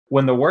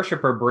when the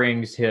worshiper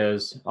brings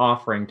his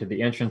offering to the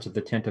entrance of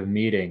the tent of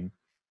meeting,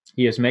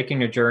 he is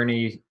making a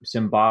journey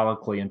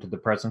symbolically into the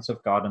presence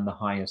of God in the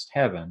highest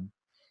heaven,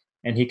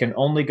 and he can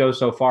only go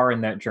so far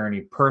in that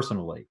journey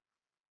personally.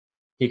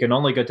 He can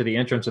only go to the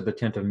entrance of the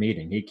tent of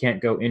meeting. He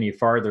can't go any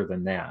farther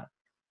than that.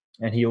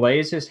 And he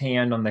lays his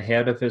hand on the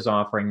head of his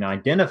offering and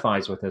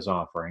identifies with his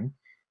offering.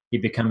 He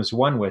becomes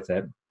one with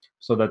it,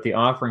 so that the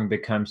offering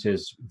becomes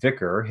his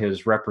vicar,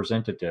 his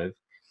representative,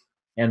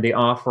 and the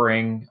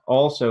offering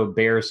also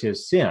bears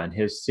his sin.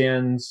 His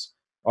sins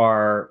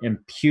are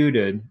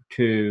imputed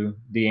to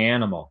the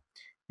animal,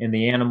 and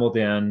the animal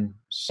then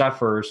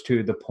suffers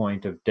to the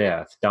point of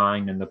death,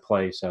 dying in the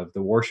place of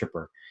the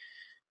worshiper.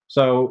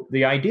 So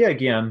the idea,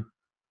 again,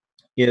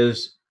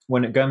 is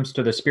when it comes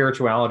to the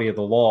spirituality of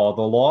the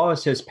law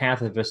is his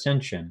path of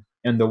ascension,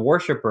 and the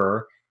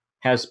worshiper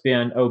has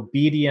been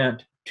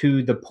obedient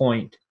to the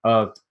point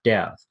of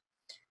death.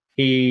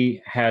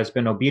 He has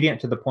been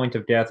obedient to the point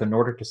of death in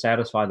order to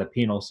satisfy the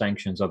penal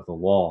sanctions of the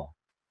law.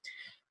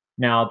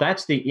 Now,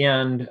 that's the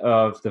end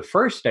of the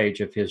first stage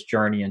of his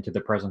journey into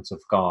the presence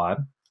of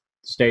God,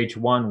 stage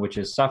one, which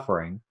is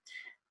suffering.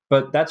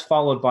 But that's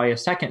followed by a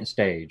second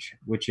stage,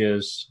 which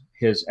is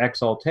his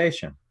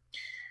exaltation.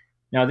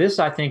 Now, this,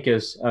 I think,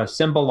 is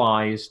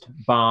symbolized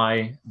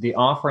by the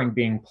offering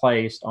being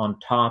placed on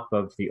top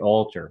of the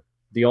altar.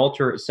 The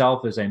altar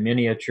itself is a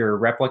miniature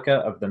replica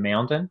of the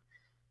mountain.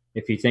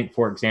 If you think,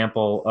 for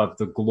example, of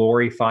the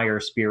glory fire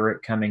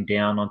spirit coming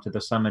down onto the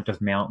summit of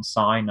Mount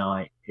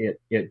Sinai,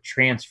 it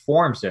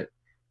transforms it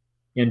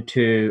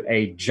into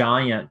a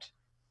giant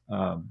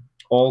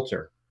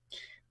altar.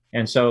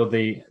 And so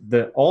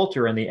the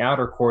altar in the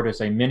outer court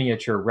is a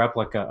miniature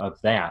replica of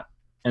that.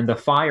 And the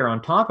fire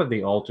on top of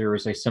the altar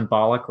is a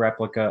symbolic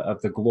replica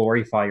of the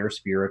glory fire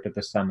spirit at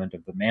the summit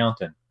of the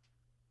mountain.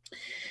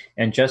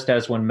 And just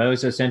as when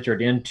Moses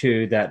entered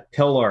into that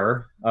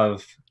pillar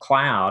of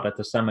cloud at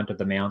the summit of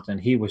the mountain,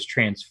 he was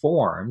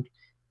transformed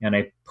in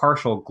a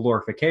partial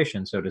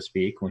glorification, so to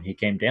speak, when he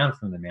came down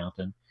from the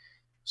mountain,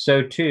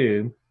 so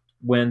too,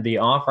 when the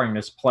offering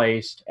is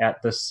placed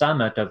at the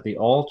summit of the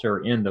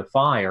altar in the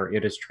fire,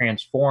 it is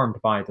transformed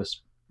by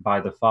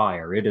the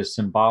fire. It is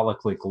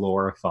symbolically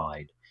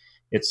glorified.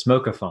 It's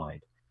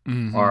smokeified,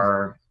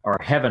 or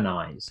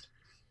heavenized.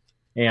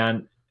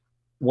 And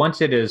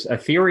once it is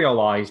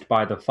etherealized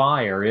by the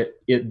fire,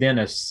 it then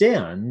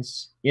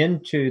ascends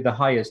into the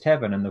highest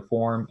heaven in the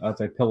form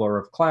of a pillar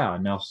of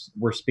cloud. Now,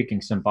 we're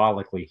speaking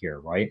symbolically here,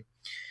 right?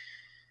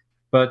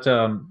 But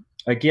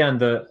again,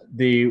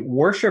 the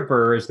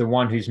worshiper is the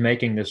one who's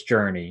making this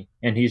journey,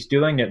 and he's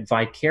doing it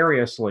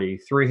vicariously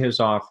through his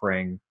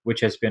offering,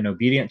 which has been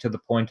obedient to the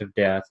point of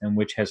death and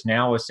which has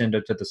now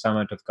ascended to the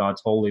summit of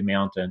God's holy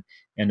mountain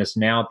and is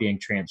now being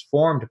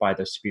transformed by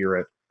the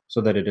Spirit so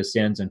that it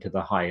ascends into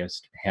the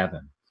highest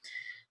heaven.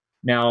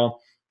 Now,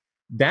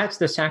 that's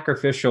the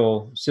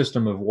sacrificial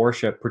system of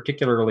worship,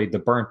 particularly the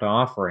burnt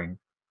offering,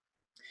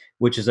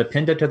 which is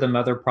appended to the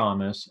mother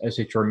promise as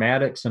a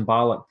dramatic,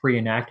 symbolic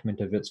pre-enactment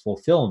of its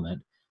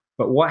fulfillment.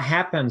 But what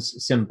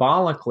happens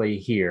symbolically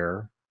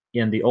here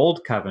in the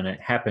Old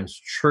Covenant happens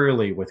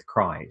truly with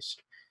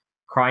Christ.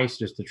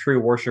 Christ is the true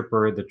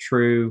worshiper, the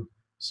true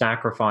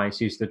sacrifice.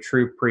 He's the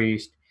true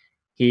priest.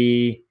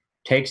 He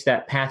takes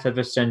that path of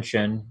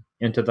ascension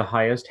into the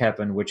highest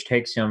heaven, which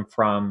takes him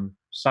from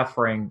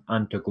suffering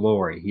unto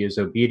glory. He is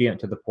obedient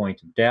to the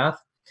point of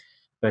death,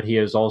 but he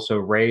is also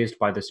raised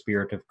by the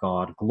Spirit of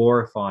God,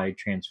 glorified,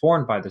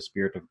 transformed by the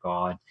Spirit of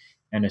God,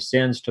 and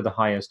ascends to the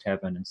highest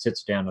heaven and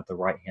sits down at the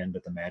right hand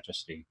of the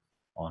Majesty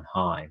on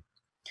high.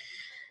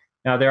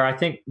 Now, there are, I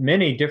think,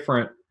 many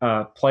different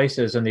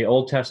places in the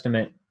Old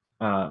Testament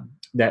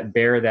that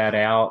bear that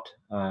out,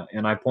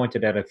 and I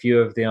pointed at a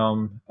few of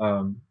them.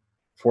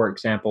 For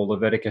example,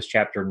 Leviticus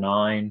chapter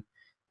 9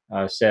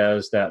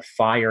 says that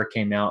fire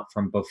came out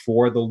from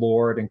before the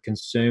Lord and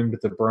consumed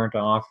the burnt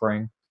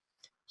offering.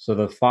 So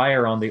the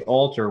fire on the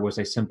altar was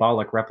a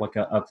symbolic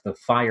replica of the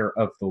fire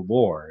of the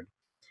Lord.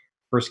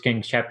 1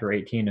 Kings chapter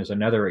 18 is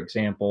another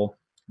example.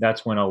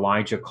 That's when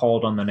Elijah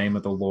called on the name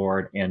of the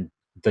Lord, and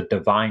the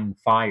divine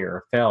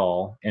fire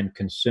fell and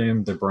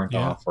consumed the burnt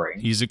offering.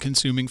 He's a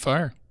consuming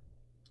fire.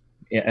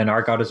 And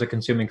our God is a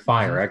consuming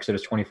fire,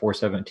 Exodus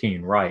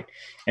 24:17, right.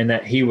 And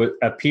that he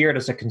appeared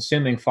as a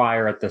consuming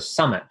fire at the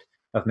summit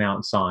of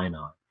Mount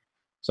Sinai.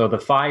 So the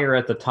fire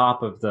at the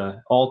top of the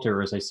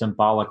altar is a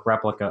symbolic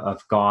replica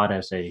of God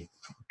as a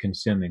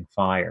consuming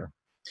fire.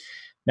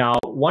 Now,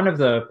 one of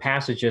the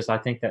passages I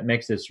think that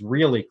makes this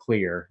really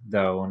clear,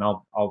 though, and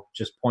I'll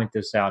just point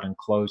this out in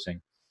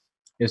closing,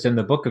 is in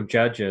the book of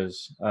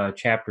Judges,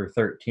 chapter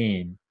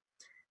 13.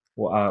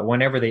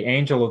 Whenever the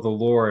angel of the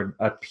Lord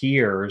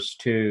appears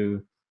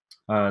to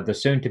the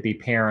soon-to-be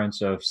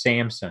parents of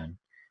Samson,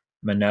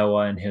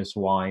 Manoah and his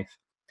wife,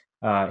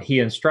 he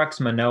instructs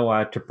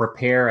Manoah to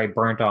prepare a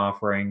burnt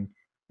offering,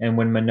 and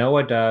when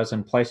Manoah does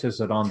and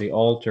places it on the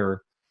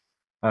altar,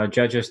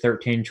 Judges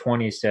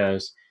 13:20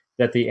 says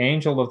that the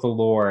angel of the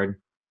Lord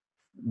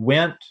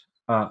went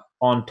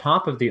on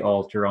top of the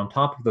altar, on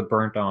top of the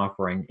burnt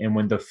offering. And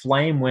when the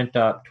flame went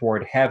up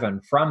toward heaven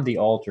from the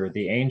altar,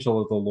 the angel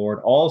of the Lord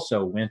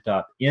also went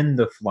up in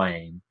the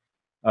flame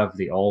of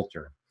the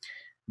altar.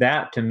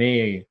 That to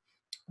me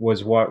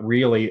was what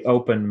really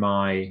opened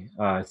my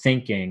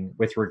thinking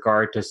with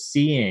regard to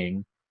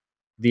seeing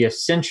the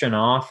ascension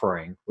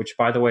offering, which,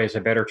 by the way, is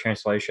a better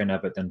translation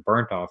of it than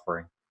burnt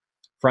offering,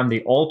 from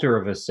the altar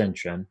of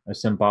ascension, a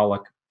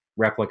symbolic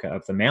replica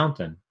of the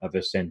mountain of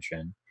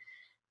ascension.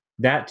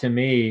 That to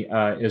me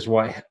is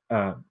what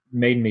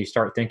made me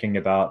start thinking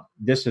about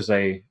this is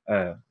the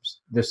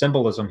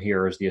symbolism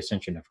here is the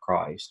ascension of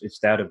Christ. It's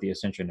that of the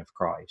ascension of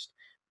Christ.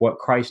 What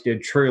Christ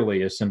did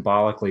truly is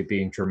symbolically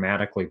being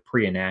dramatically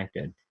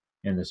pre-enacted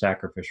in the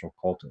sacrificial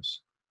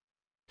cultus.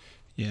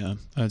 Yeah,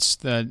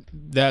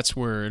 that's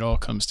where it all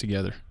comes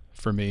together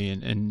for me,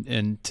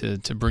 and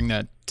to bring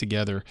that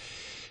together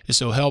is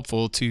so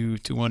helpful to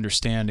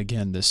understand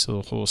again this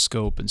whole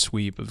scope and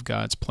sweep of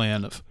God's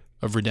plan of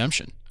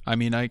redemption. I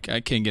mean, I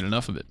can't get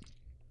enough of it.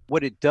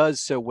 What it does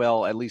so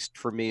well, at least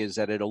for me, is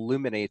that it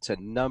illuminates a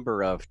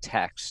number of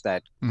texts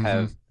that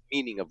have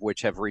meaning of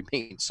which have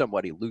remained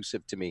somewhat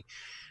elusive to me.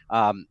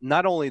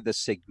 Not only the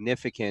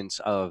significance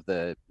of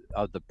the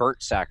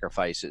burnt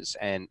sacrifices,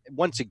 and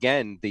once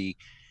again the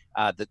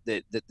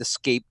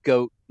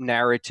scapegoat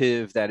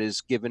narrative that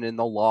is given in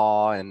the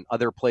law and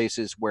other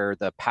places where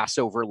the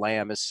Passover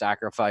lamb is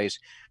sacrificed.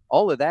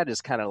 All of that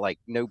is kind of like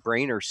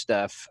no-brainer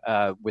stuff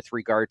with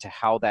regard to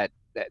how that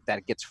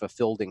gets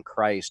fulfilled in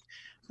Christ.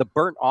 The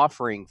burnt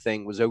offering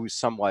thing was always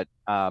somewhat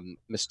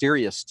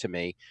mysterious to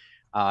me.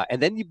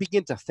 And then you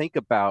begin to think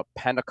about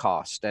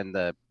Pentecost and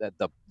the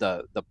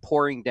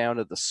pouring down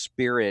of the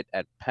Spirit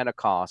at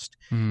Pentecost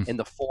in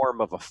the form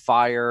of a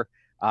fire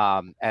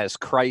as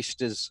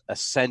Christ is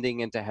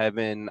ascending into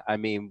heaven. I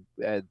mean,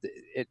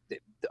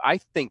 I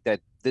think that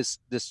this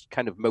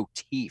kind of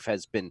motif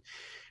has been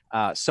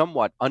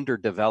somewhat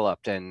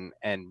underdeveloped, and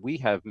we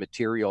have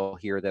material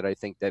here that I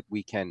think that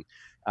we can,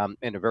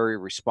 in a very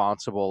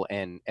responsible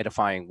and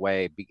edifying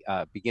way,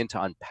 begin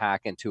to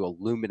unpack and to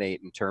illuminate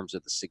in terms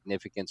of the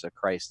significance of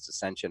Christ's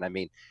ascension. I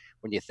mean,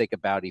 when you think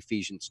about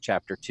Ephesians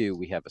chapter 2,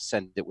 we have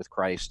ascended with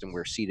Christ and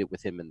we're seated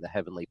with him in the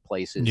heavenly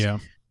places. Yeah.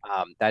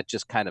 That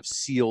just kind of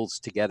seals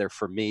together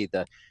for me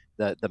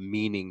the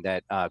meaning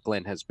that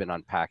Glen has been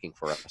unpacking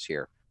for us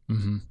here.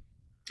 Mm-hmm.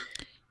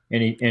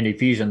 In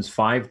Ephesians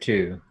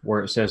 5:2,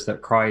 where it says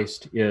that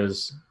Christ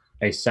is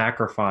a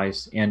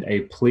sacrifice and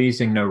a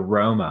pleasing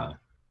aroma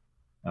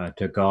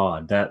to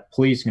God. That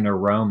pleasing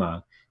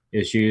aroma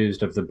is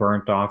used of the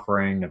burnt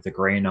offering, of the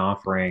grain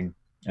offering,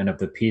 and of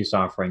the peace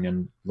offering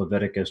in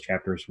Leviticus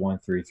chapters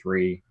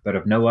 1-3, but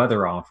of no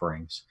other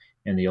offerings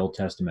in the Old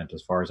Testament,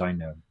 as far as I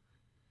know.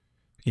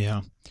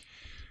 Yeah.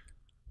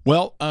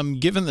 Well,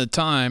 given the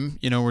time,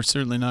 we're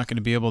certainly not going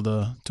to be able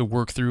to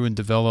work through and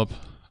develop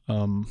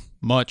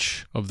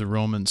much of the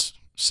Romans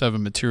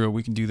 7 material.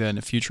 We can do that in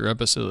a future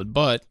episode,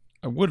 but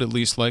I would at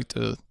least like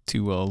to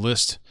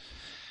list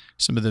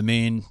some of the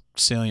main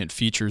salient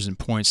features and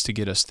points to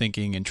get us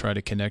thinking and try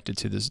to connect it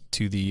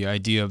to the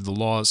idea of the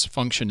law's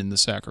function in the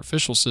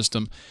sacrificial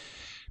system,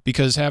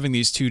 because having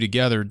these two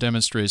together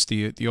demonstrates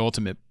the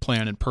ultimate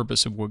plan and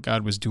purpose of what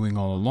God was doing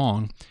all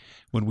along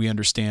when we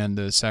understand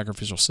the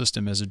sacrificial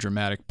system as a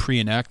dramatic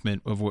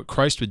pre-enactment of what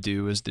Christ would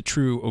do as the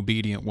true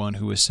obedient one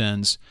who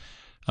ascends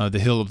the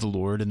hill of the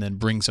Lord and then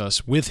brings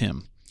us with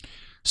him.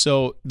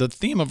 So the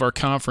theme of our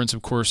conference,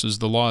 of course, is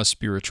the law is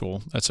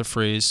spiritual. That's a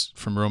phrase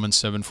from Romans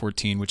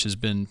 7:14, which has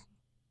been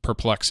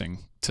perplexing,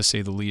 to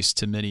say the least,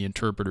 to many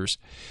interpreters.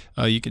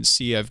 You can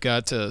see I've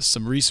got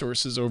some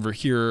resources over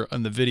here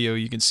on the video.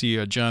 You can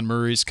see John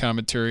Murray's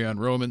commentary on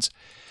Romans,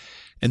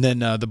 and then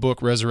the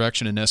book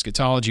Resurrection and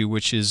Eschatology,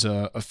 which is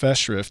a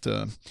Festschrift,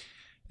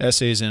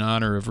 Essays in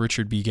Honor of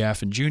Richard B.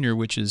 Gaffin Jr.,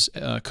 which is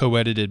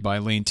co-edited by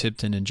Lane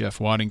Tipton and Jeff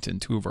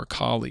Waddington, two of our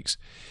colleagues.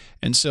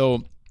 And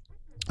so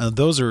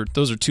those are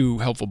two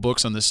helpful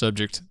books on this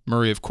subject.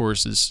 Murray, of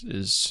course,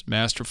 is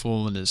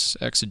masterful in his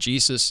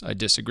exegesis. I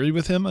disagree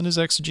with him on his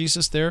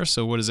exegesis there,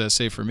 so what does that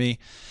say for me?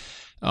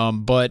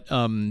 But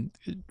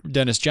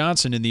Dennis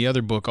Johnson in the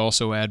other book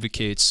also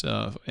advocates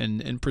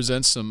and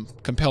presents some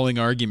compelling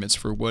arguments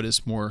for what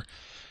is more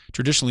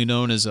traditionally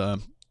known as a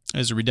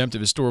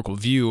redemptive historical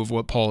view of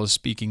what Paul is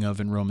speaking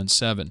of in Romans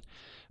 7.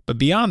 But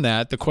beyond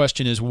that, the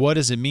question is, what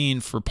does it mean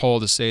for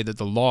Paul to say that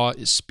the law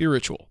is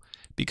spiritual?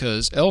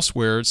 Because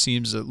elsewhere it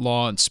seems that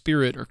law and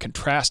spirit are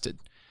contrasted,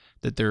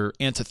 that they're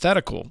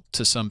antithetical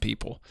to some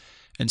people.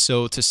 And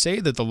so to say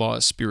that the law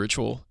is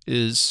spiritual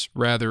is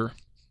rather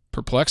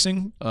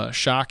perplexing,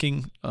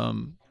 shocking,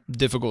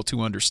 difficult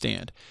to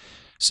understand.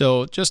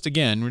 So just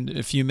again, in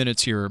a few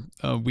minutes here,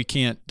 we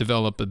can't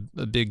develop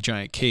a big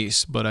giant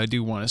case, but I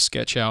do want to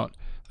sketch out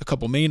a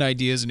couple main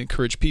ideas and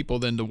encourage people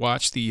then to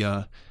watch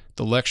the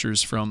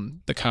lectures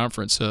from the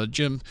conference.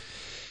 Jim,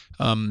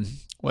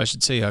 I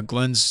should say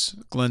Glen's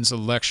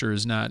lecture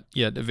is not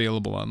yet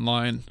available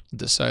online.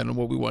 Decide on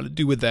what we want to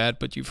do with that,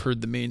 but you've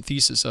heard the main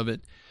thesis of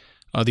it.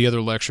 The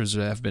other lectures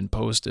have been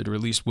posted, or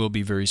at least will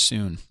be very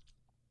soon.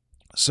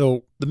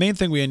 So the main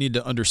thing we need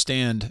to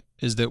understand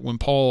is that when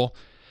Paul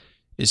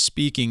is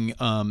speaking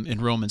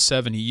in Romans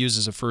 7, he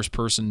uses a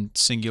first-person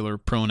singular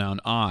pronoun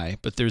I,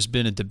 but there's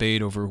been a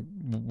debate over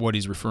what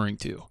he's referring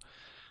to.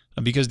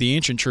 Because the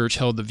ancient church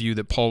held the view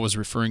that Paul was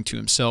referring to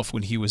himself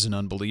when he was an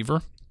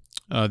unbeliever.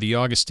 The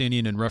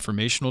Augustinian and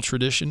Reformational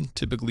tradition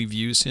typically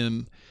views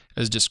him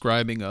as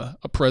describing a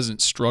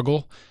present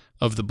struggle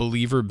of the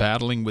believer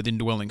battling with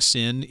indwelling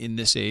sin in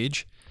this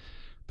age.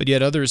 But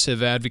yet others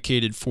have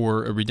advocated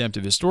for a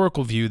redemptive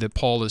historical view that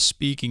Paul is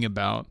speaking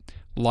about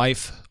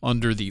life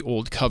under the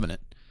Old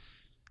Covenant.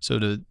 So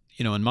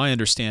in my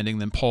understanding,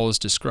 then Paul is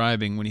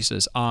describing, when he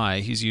says I,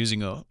 he's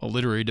using a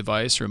literary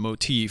device or a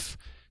motif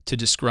to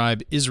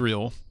describe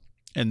Israel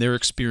and their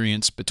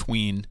experience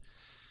between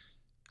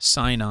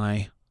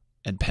Sinai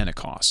and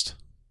Pentecost.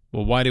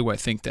 Well, why do I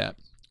think that?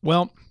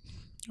 Well,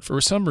 for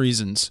some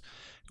reasons,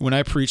 when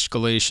I preached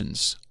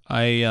Galatians,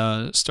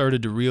 I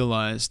started to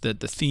realize that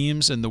the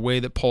themes and the way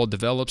that Paul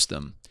develops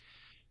them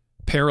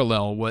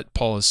parallel what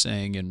Paul is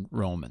saying in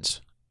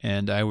Romans.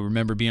 And I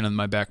remember being on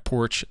my back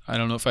porch. I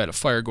don't know if I had a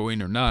fire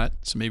going or not,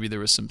 so maybe there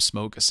was some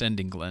smoke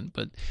ascending, Glen.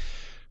 But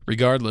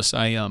regardless,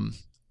 I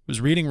was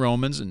reading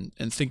Romans and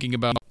thinking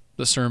about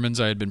the sermons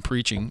I had been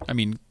preaching,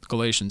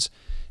 Galatians.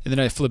 And then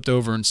I flipped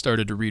over and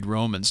started to read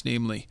Romans,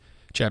 namely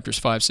chapters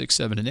 5, 6,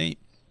 7, and 8.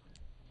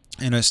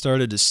 And I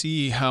started to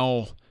see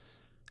how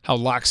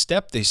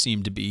lockstep they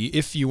seem to be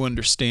if you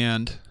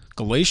understand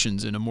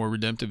Galatians in a more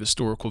redemptive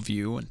historical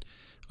view and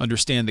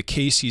understand the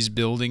case he's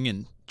building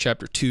in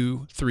chapter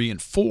 2, 3,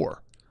 and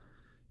 4.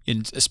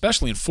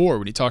 Especially in 4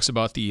 when he talks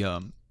about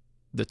the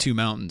two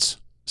mountains,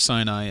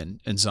 Sinai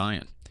and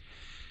Zion.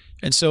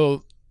 And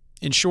so,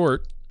 in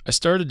short, I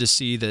started to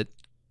see that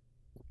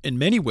in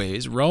many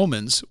ways,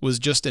 Romans was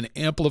just an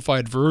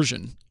amplified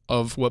version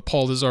of what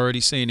Paul is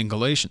already saying in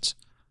Galatians.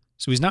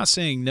 So he's not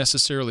saying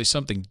necessarily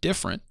something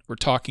different. We're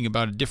talking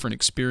about a different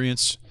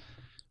experience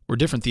or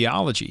different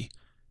theology,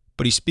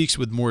 but he speaks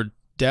with more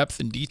depth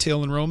and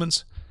detail in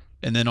Romans,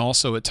 and then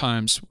also at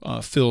times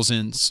fills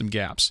in some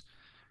gaps.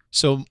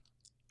 So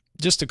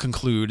just to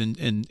conclude,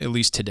 and at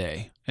least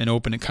today, and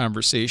open a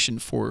conversation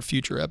for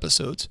future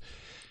episodes,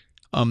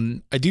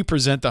 I do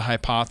present the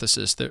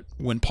hypothesis that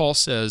when Paul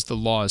says the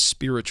law is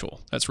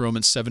spiritual, that's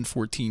Romans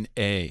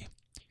 7:14a,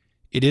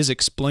 it is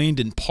explained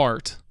in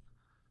part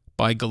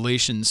by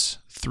Galatians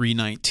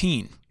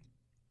 3:19.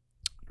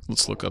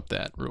 Let's look up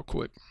that real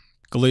quick.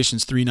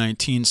 Galatians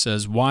 3:19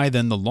 says, "Why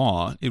then the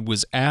law? It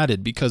was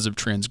added because of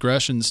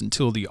transgressions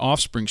until the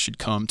offspring should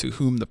come to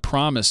whom the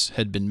promise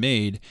had been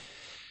made,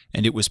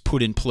 and it was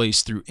put in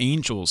place through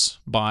angels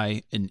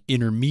by an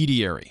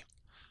intermediary."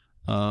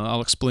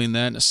 I'll explain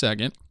that in a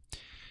second.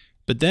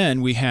 But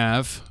then we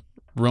have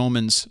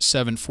Romans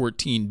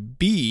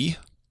 7:14b,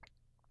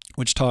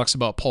 which talks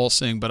about Paul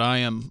saying, "But I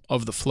am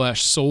of the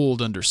flesh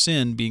sold under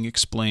sin," being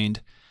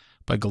explained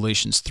by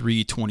Galatians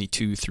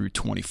 3:22 through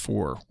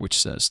 24, which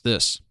says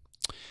this,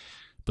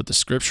 "But the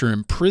Scripture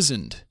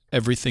imprisoned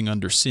everything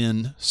under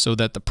sin, so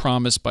that the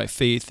promise by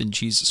faith in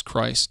Jesus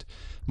Christ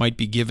might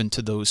be given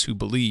to those who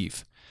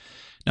believe.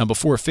 Now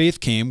before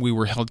faith came, we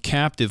were held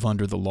captive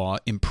under the law,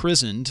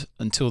 imprisoned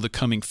until the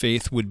coming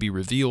faith would be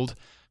revealed.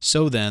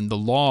 So then the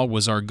law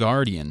was our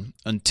guardian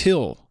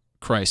until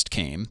Christ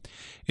came,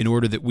 in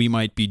order that we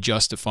might be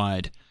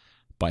justified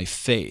by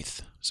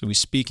faith." So he's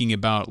speaking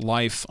about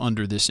life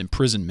under this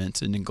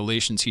imprisonment, and in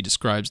Galatians he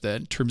describes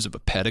that in terms of a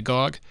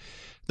pedagogue.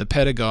 The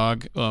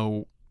pedagogue,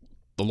 the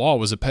law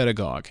was a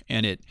pedagogue,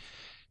 and it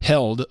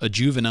held a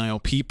juvenile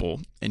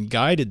people and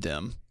guided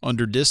them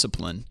under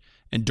discipline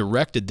and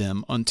directed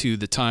them unto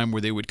the time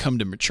where they would come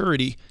to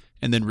maturity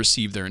and then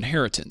receive their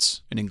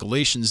inheritance. And in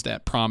Galatians,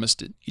 that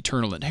promised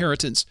eternal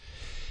inheritance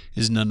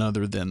is none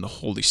other than the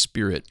Holy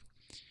Spirit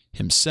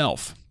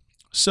himself.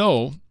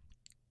 So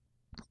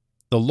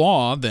the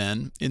law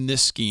then in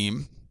this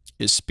scheme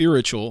is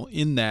spiritual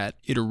in that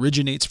it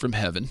originates from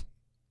heaven.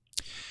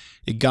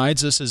 It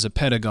guides us as a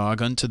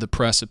pedagogue unto the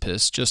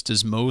precipice, just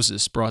as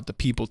Moses brought the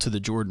people to the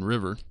Jordan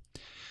River.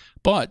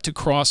 But to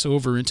cross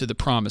over into the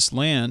promised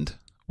land,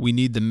 we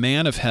need the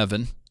man of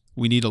heaven.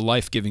 We need a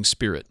life-giving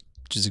spirit,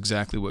 which is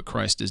exactly what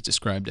Christ is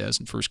described as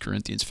in 1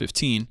 Corinthians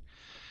 15.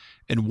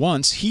 And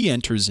once he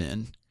enters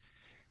in,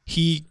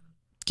 he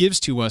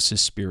gives to us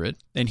his spirit,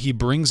 and he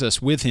brings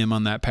us with him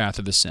on that path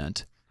of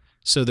ascent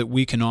so that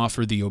we can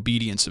offer the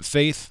obedience of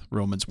faith,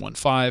 Romans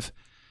 1:5,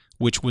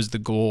 which was the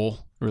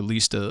goal, or at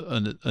least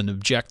an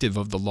objective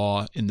of the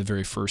law in the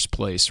very first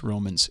place,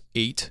 Romans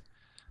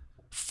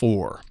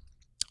 8:4.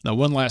 Now,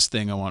 one last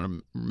thing I want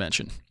to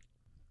mention.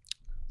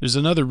 There's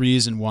another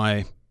reason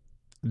why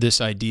this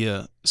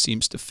idea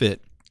seems to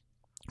fit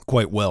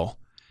quite well,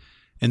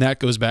 and that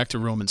goes back to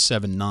Romans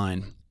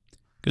 7:9,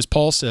 because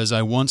Paul says,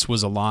 "I once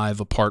was alive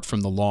apart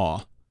from the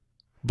law,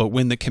 but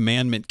when the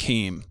commandment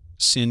came,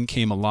 sin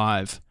came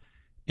alive,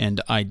 and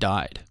I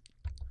died."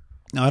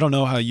 Now, I don't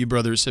know how you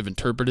brothers have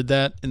interpreted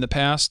that in the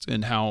past,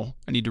 and how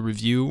I need to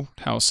review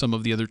how some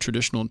of the other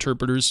traditional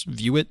interpreters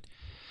view it,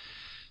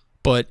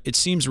 but it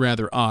seems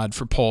rather odd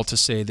for Paul to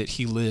say that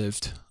he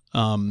lived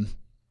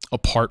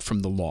apart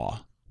from the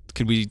law.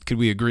 Could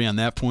we agree on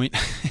that point?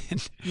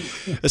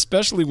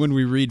 Especially when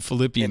we read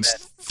Philippians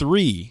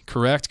 3,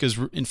 correct? Because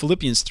in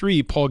Philippians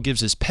 3, Paul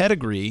gives his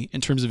pedigree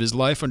in terms of his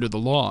life under the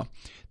law.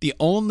 The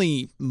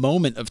only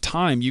moment of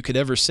time you could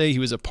ever say he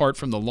was apart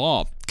from the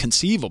law,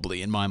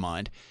 conceivably in my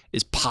mind,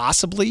 is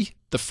possibly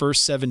the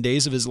first 7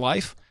 days of his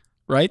life,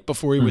 right,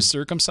 before he was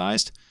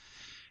circumcised.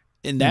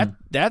 And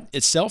that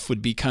itself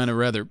would be kind of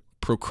rather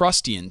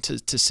Procrustean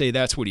to say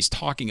that's what he's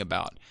talking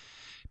about,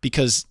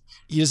 because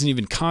he isn't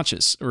even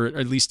conscious, or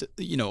at least,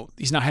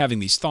 he's not having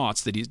these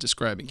thoughts that he's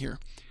describing here.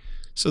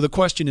 So the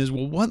question is,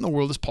 well, what in the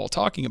world is Paul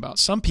talking about?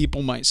 Some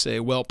people might say,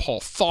 well, Paul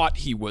thought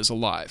he was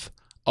alive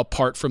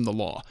apart from the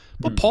law.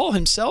 But Paul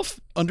himself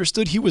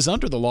understood he was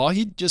under the law.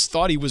 He just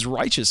thought he was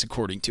righteous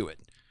according to it,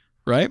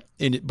 right?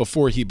 And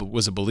before he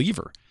was a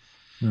believer.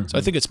 So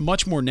I think it's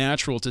much more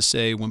natural to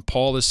say when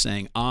Paul is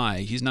saying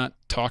he's not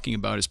talking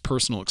about his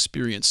personal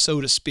experience,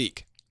 so to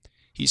speak.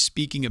 He's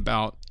speaking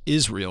about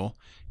Israel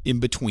in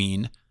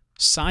between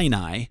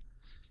Sinai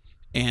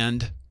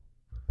and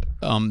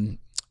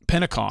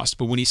Pentecost.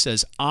 But when he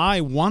says,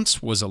 I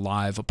once was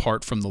alive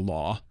apart from the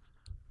law,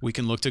 we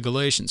can look to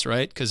Galatians,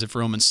 right? Because if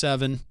Romans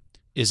 7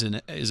 is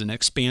an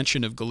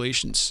expansion of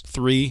Galatians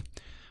 3,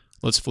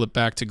 let's flip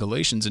back to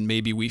Galatians and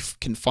maybe we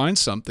can find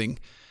something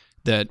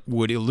that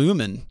would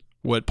illumine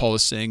what Paul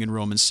is saying in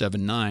Romans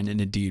 7:9,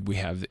 and indeed we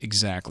have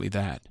exactly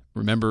that.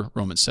 Remember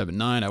Romans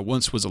 7:9, I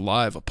once was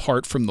alive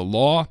apart from the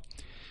law.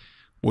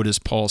 What does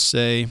Paul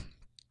say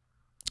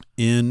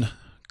in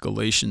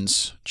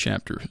Galatians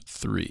chapter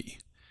 3?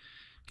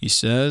 He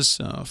says,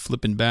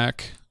 flipping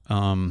back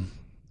to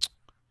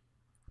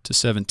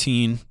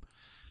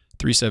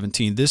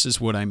 3:17, this is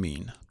what I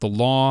mean. The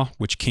law,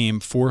 which came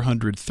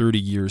 430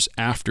 years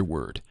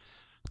afterward,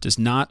 does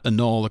not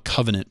annul a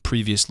covenant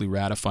previously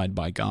ratified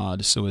by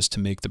God so as to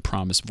make the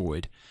promise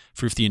void.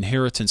 For if the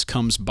inheritance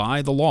comes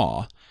by the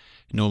law,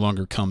 it no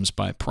longer comes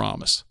by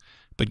promise.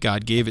 But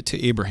God gave it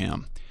to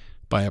Abraham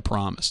by a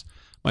promise.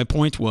 My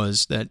point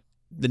was that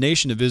the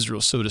nation of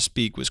Israel, so to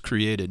speak, was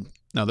created.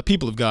 Now, the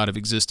people of God have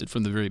existed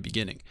from the very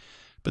beginning,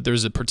 but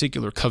there's a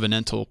particular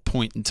covenantal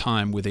point in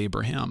time with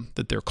Abraham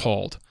that they're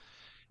called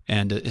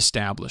and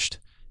established.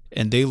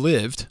 And they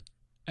lived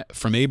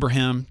from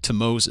Abraham to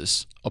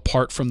Moses,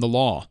 apart from the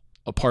law,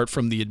 apart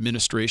from the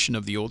administration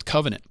of the old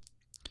covenant.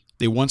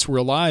 They once were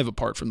alive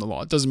apart from the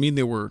law. It doesn't mean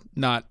they were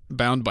not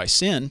bound by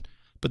sin,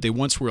 but they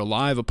once were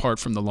alive apart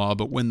from the law.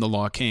 But when the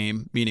law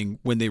came, meaning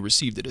when they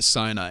received it as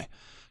Sinai,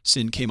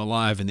 sin came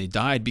alive and they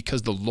died,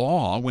 because the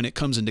law, when it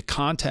comes into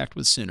contact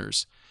with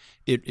sinners,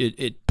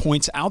 it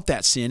points out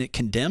that sin, it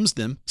condemns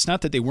them. It's not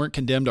that they weren't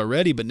condemned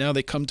already, but now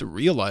they come to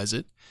realize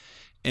it,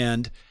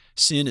 and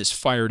sin is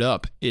fired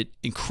up. It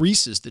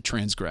increases the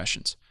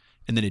transgressions,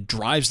 and then it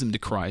drives them to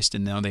Christ,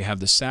 and now they have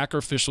the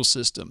sacrificial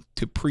system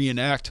to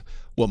pre-enact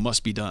what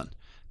must be done.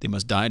 They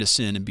must die to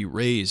sin and be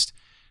raised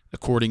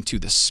according to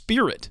the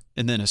Spirit,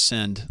 and then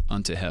ascend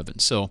unto heaven.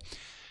 So,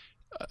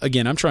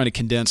 again, I'm trying to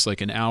condense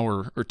like an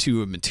hour or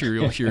two of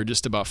material here,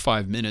 just about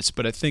 5 minutes,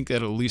 but I think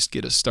that'll at least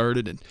get us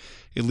started and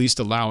at least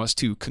allow us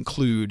to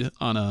conclude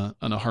on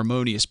a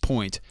harmonious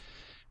point,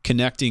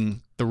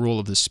 connecting the role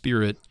of the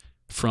Spirit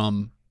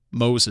from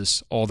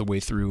Moses all the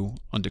way through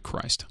unto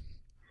Christ.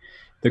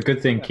 The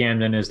good thing,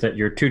 Camden, is that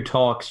your 2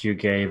 talks you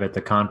gave at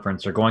the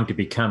conference are going to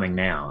be coming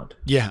out.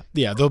 Yeah,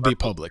 they'll be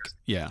public.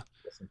 Yeah.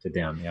 Listen to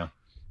them, yeah.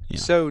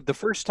 So the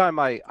first time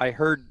I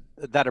heard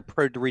that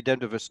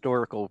redemptive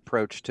historical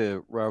approach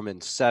to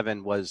Romans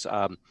 7 was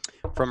from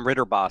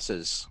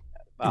Ritterboss's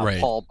right.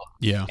 Paul book.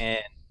 Yeah.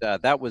 And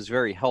that was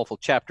very helpful.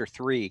 Chapter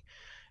 3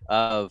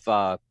 of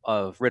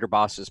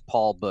Ritterboss's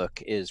Paul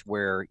book is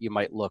where you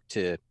might look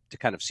to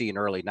kind of see an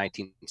early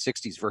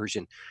 1960s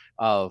version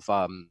of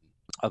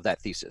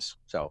that thesis.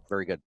 So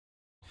very good.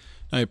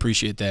 I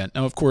appreciate that.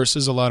 Now, of course,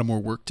 there's a lot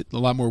more work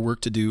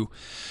to do.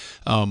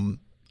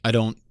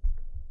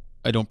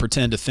 I don't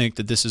pretend to think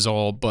that this is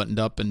all buttoned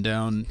up and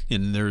down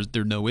and there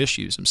are no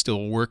issues. I'm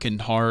still working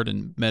hard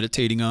and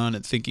meditating on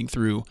and thinking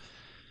through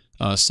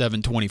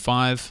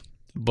 725.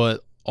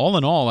 But all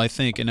in all, I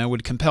think, and I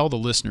would compel the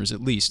listeners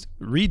at least,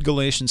 read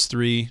Galatians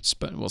 3,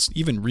 well,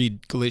 even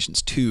read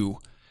Galatians 2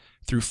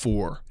 through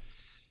 4,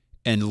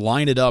 and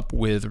line it up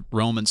with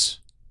Romans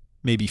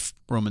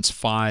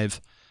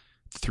 5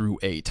 through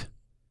 8.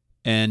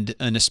 And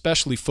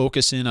especially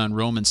focus in on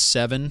Romans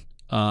 7,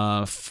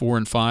 4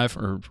 and 5,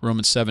 or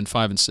Romans 7,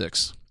 5, and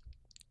 6.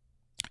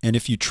 And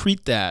if you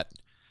treat that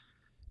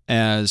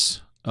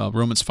as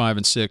Romans 5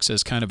 and 6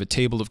 as kind of a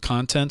table of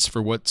contents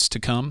for what's to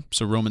come,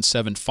 so Romans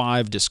 7,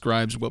 5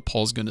 describes what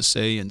Paul's going to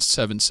say in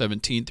 7,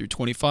 17 through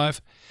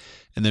 25,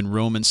 and then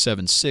Romans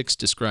 7, 6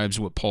 describes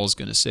what Paul's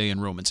going to say in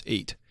Romans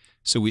 8.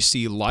 So we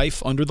see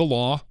life under the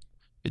law.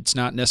 It's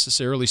not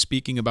necessarily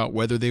speaking about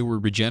whether they were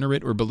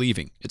regenerate or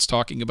believing. It's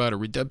talking about a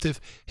redemptive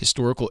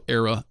historical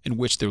era in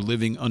which they're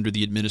living under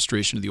the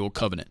administration of the Old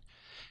Covenant.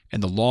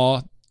 And the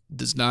law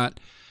does not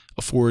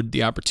afford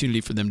the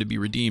opportunity for them to be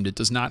redeemed. It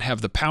does not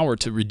have the power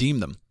to redeem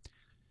them.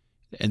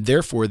 And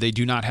therefore, they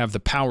do not have the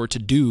power to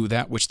do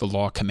that which the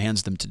law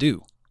commands them to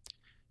do.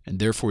 and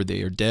therefore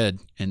they are dead,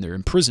 and they're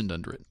imprisoned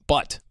under it.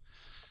 But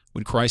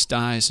when Christ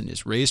dies and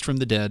is raised from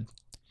the dead,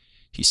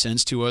 he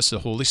sends to us the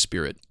Holy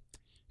Spirit,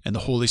 and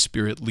the Holy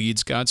Spirit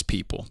leads God's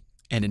people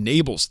and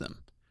enables them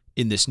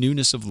in this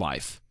newness of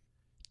life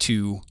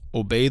to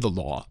obey the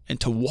law and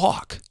to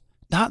walk,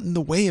 not in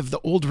the way of the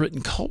old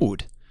written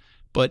code,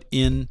 but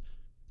in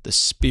the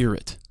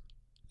Spirit.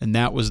 And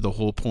that was the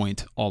whole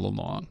point all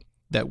along,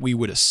 that we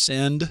would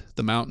ascend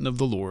the mountain of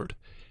the Lord,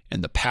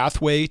 and the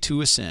pathway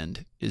to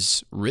ascend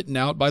is written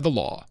out by the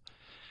law.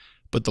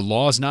 But the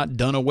law is not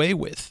done away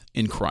with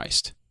in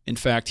Christ. In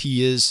fact,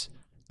 he is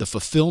the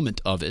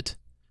fulfillment of it,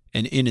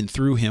 and in and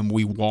through him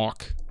we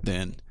walk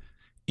then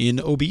in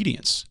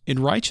obedience,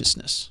 in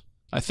righteousness.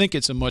 I think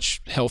it's a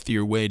much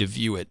healthier way to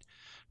view it,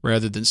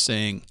 rather than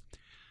saying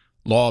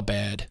law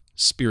bad,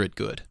 spirit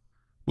good.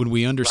 When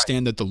we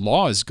understand that the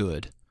law is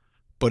good,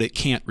 but it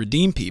can't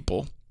redeem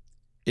people,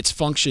 its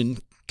function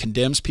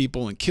condemns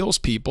people and kills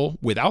people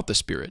without the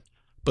Spirit.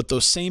 But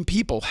those same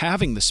people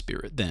having the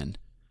Spirit then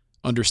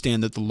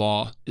understand that the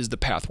law is the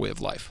pathway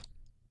of life.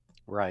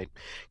 Right.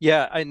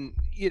 Yeah. And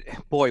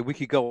boy, we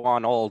could go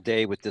on all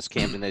day with this,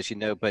 Camden, as you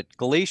know, but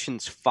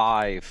Galatians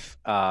 5,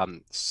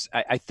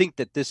 I think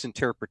that this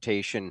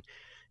interpretation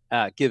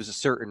gives a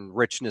certain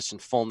richness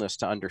and fullness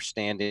to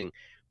understanding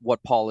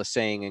what Paul is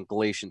saying in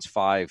Galatians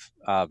 5,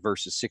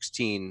 verses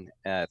 16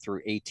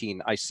 through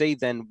 18. I say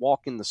then,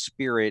 walk in the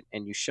Spirit,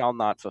 and you shall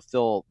not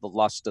fulfill the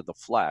lust of the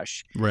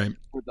flesh. Right.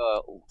 For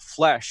the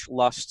flesh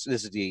lusts,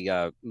 this is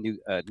the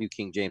New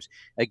King James,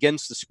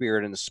 against the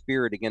Spirit, and the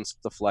Spirit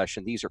against the flesh,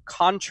 and these are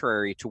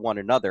contrary to one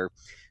another,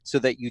 so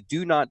that you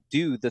do not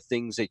do the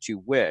things that you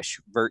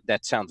wish.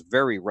 That sounds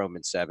very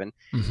Romans 7.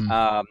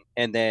 Mm-hmm.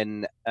 And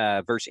then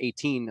verse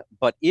 18,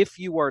 but if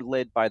you are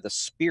led by the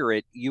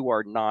Spirit, you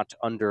are not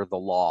under the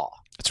law.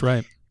 That's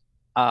right.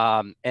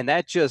 And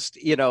that just,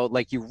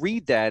 like you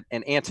read that,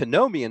 and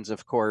antinomians,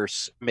 of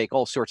course, make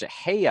all sorts of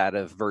hay out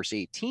of verse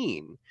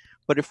 18.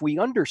 But if we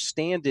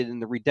understand it in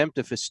the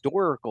redemptive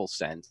historical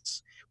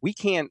sense, we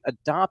can't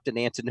adopt an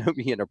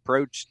antinomian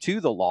approach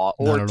to the law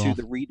or to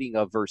the reading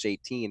of verse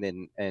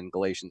 18 in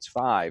Galatians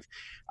 5.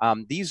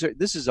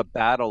 This is a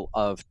battle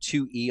of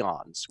two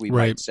eons, we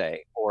might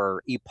say,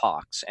 or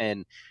epochs,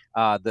 and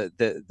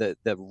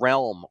the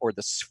realm or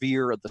the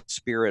sphere of the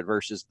Spirit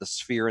versus the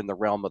sphere in the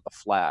realm of the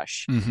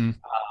flesh, mm-hmm.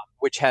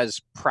 Which has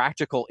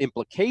practical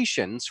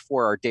implications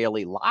for our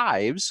daily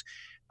lives.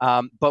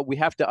 But we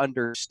have to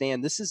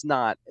understand this is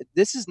not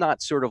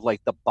sort of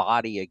like the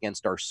body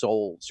against our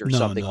souls or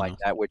something like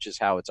that, which is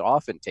how it's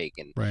often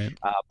taken. Right.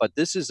 But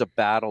this is a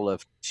battle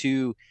of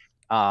two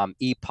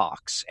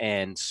epochs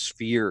and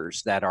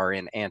spheres that are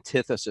in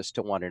antithesis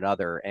to one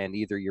another, and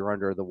either you're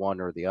under the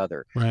one or the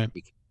other. Right.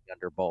 You can be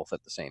under both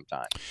at the same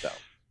time. So.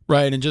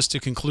 Right. And just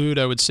to conclude,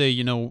 I would say,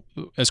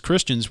 as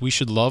Christians, we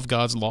should love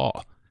God's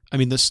law. I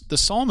mean, the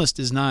psalmist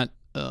is not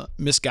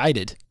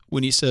misguided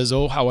when he says,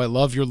 "Oh, how I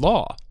love your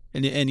law."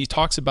 And he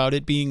talks about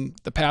it being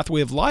the pathway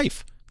of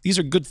life. These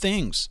are good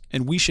things,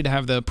 and we should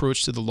have that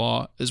approach to the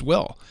law as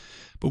well.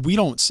 But we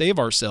don't save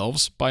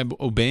ourselves by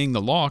obeying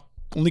the law.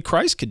 Only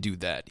Christ could do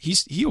that.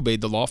 He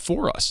obeyed the law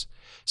for us.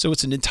 So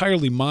it's an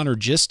entirely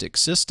monergistic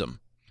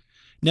system.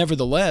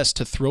 Nevertheless,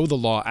 to throw the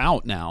law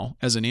out now,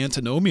 as an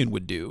antinomian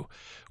would do,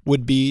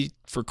 would be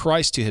for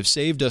Christ to have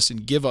saved us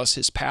and give us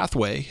his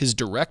pathway, his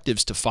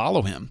directives to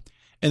follow him,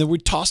 and then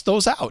we'd toss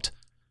those out.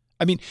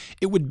 I mean,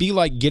 it would be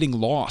like getting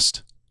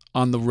lost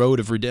on the road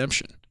of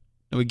redemption.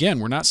 Now, again,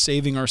 we're not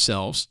saving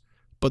ourselves,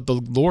 but the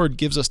Lord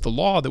gives us the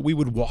law that we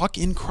would walk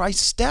in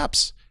Christ's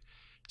steps.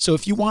 So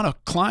if you want to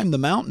climb the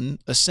mountain,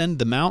 ascend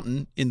the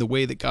mountain in the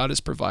way that God has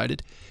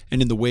provided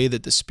and in the way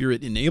that the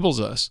Spirit enables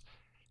us,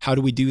 how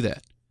do we do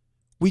that?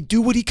 We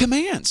do what he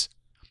commands.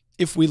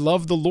 If we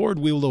love the Lord,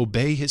 we will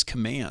obey his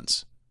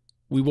commands.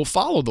 We will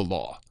follow the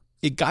law.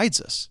 It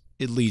guides us.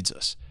 It leads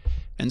us.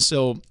 And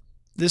so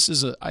this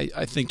is,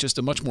 I think, just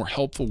a much more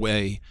helpful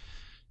way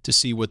to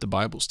see what the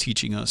Bible's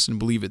teaching us and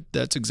believe it.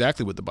 That's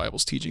exactly what the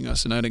Bible's teaching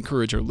us. And I'd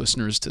encourage our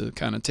listeners to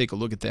kind of take a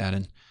look at that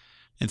and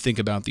think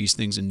about these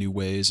things in new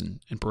ways.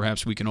 And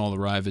perhaps we can all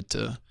arrive at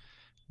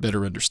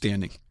better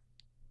understanding.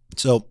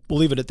 So we'll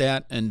leave it at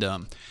that, and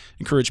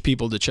encourage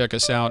people to check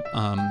us out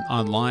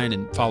online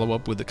and follow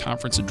up with the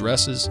conference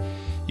addresses.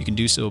 You can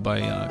do so by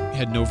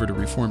heading over to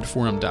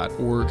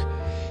reformedforum.org.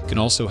 You can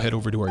also head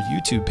over to our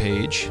YouTube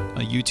page,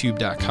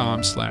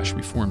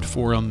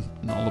 youtube.com/reformedforum,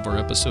 and all of our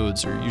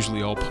episodes are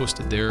usually all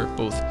posted there,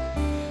 both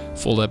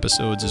full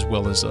episodes as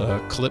well as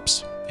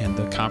clips, and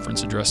the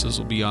conference addresses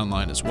will be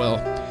online as well.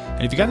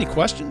 And if you got any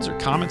questions or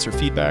comments or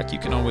feedback, you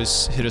can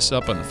always hit us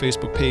up on the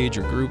Facebook page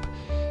or group,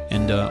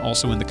 and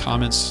also in the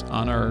comments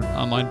on our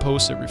online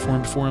posts at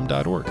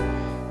reformedforum.org.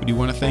 We do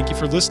want to thank you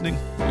for listening.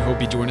 We hope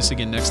you join us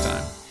again next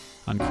time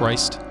on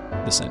Christ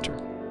the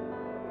Center.